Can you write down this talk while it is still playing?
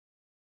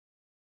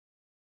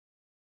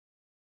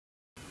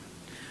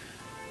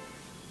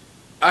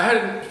I had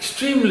an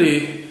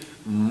extremely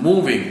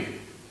moving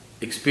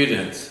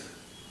experience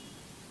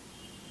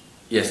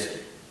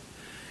yesterday.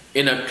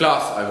 In a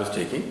class I was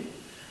taking,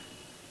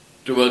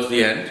 towards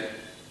the end,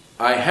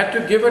 I had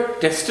to give a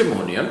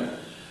testimonial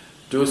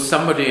to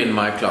somebody in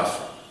my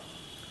classroom.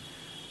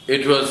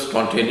 It was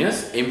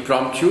spontaneous,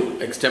 impromptu,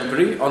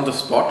 extempore, on the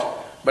spot,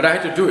 but I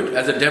had to do it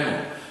as a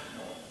demo.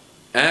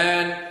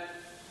 And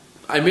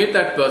I made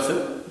that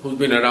person who's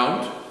been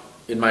around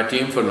in my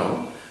team for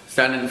long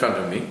stand in front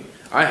of me.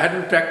 I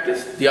hadn't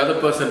practiced, the other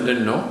person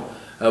didn't know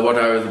what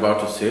I was about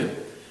to say,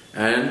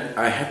 and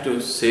I had to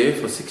say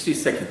for 60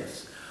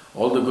 seconds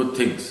all the good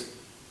things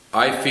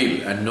I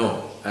feel and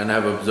know and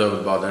have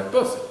observed about that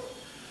person.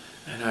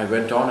 And I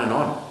went on and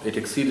on. It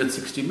exceeded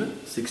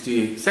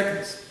 60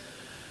 seconds.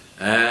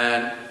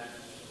 And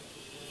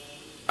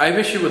I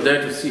wish you were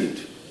there to see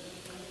it,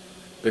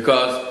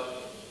 because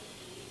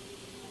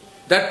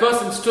that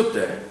person stood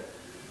there,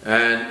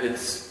 and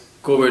it's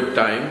COVID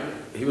time,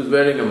 he was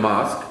wearing a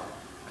mask,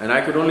 and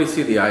I could only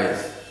see the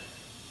eyes.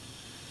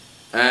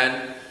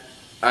 And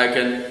I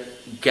can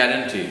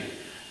guarantee,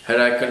 had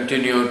I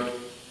continued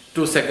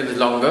 2 seconds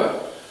longer,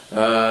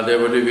 there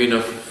would have been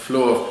a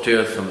flow of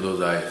tears from those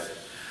eyes.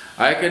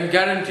 I can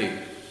guarantee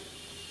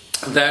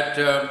that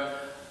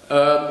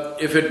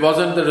if it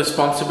wasn't the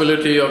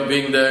responsibility of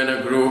being there in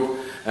a group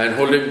and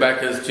holding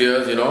back his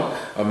tears,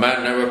 a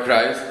man never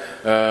cries,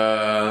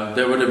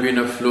 there would have been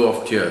a flow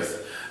of tears,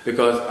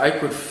 because I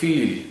could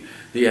feel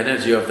the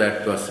energy of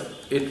that person.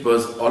 It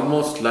was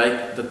almost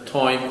like the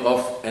thawing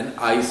of an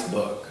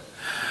iceberg,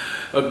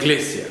 a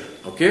glacier,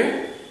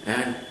 okay?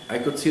 And I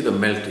could see the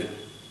melting.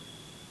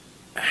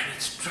 And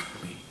it struck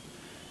me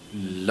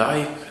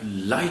like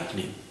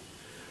lightning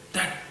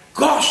that,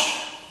 gosh,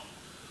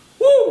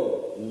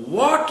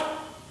 what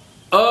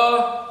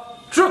a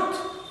truth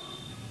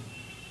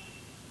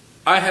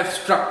I have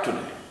struck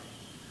today.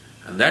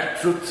 And that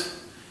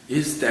truth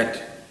is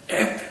that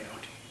everybody,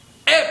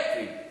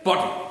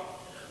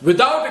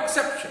 without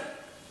exception,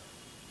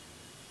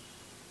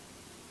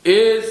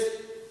 is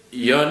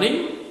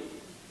yearning,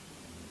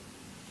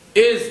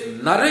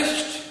 is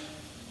nourished,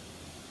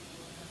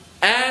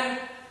 and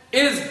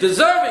is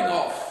deserving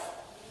of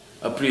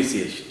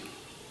appreciation.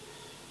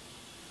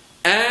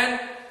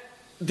 And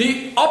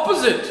the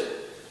opposite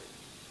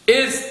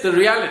is the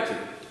reality.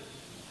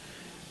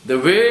 The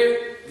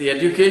way the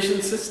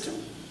education system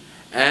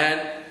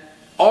and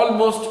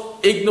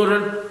almost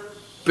ignorant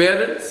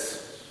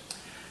parents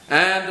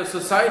and the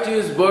society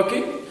is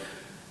working,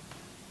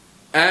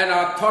 and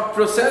our thought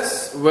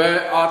process,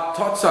 where our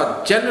thoughts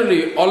are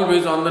generally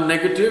always on the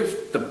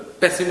negative, the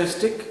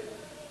pessimistic,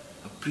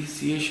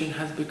 appreciation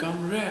has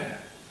become rare.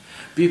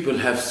 People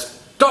have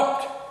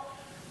stopped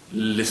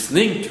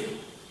listening to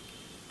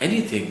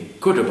anything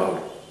good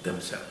about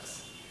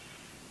themselves.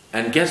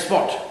 And guess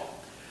what?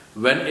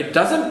 When it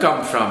doesn't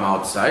come from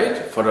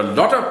outside, for a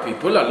lot of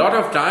people, a lot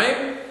of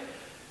time,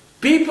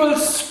 people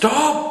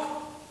stop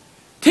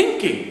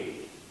thinking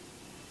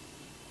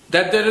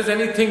that there is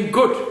anything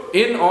good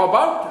in or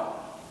about them.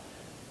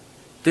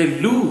 They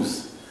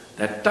lose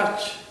that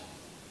touch,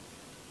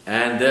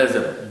 and there's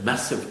a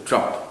massive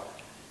drop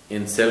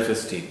in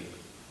self-esteem.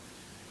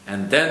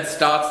 And then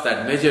starts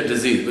that major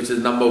disease, which is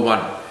number one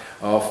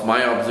of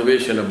my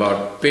observation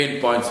about pain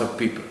points of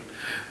people,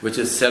 which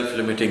is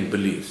self-limiting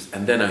beliefs.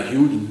 And then a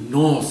huge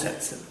no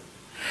sets in,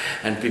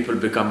 and people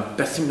become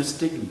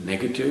pessimistic,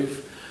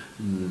 negative,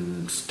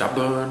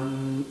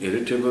 stubborn,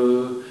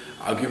 irritable,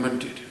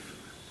 argumentative.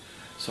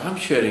 So I'm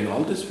sharing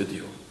all this with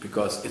you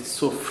because it's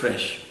so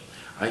fresh.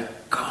 I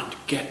can't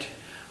get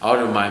out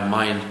of my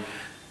mind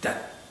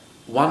that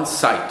one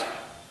sight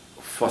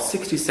for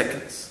 60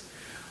 seconds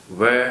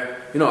where,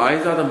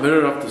 eyes are the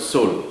mirror of the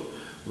soul,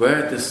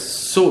 where the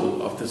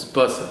soul of this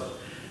person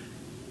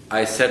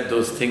I said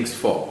those things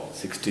for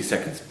 60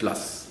 seconds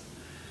plus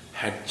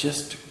had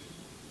just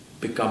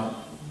become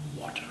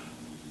water.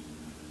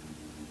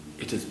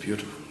 It is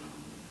beautiful.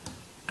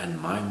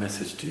 And my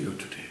message to you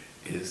today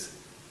is,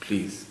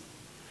 please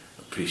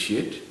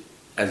appreciate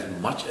as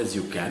much as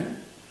you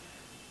can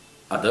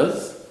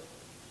others,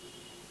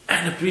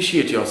 and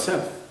appreciate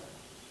yourself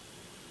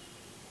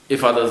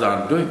if others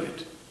aren't doing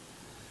it.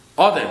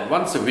 Or then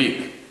once a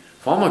week,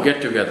 form a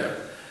get-together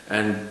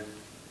and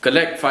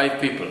collect 5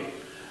 people,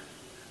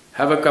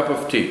 have a cup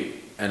of tea,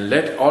 and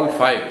let all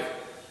 5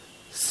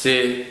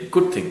 say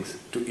good things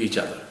to each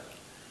other,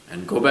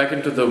 and go back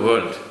into the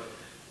world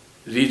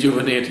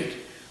rejuvenated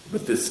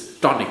with this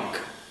tonic,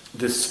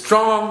 this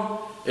strong,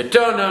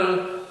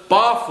 eternal,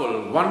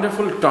 powerful,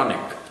 wonderful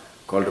tonic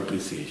called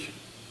appreciation.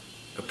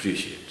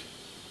 Appreciate.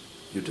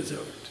 You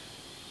deserve it.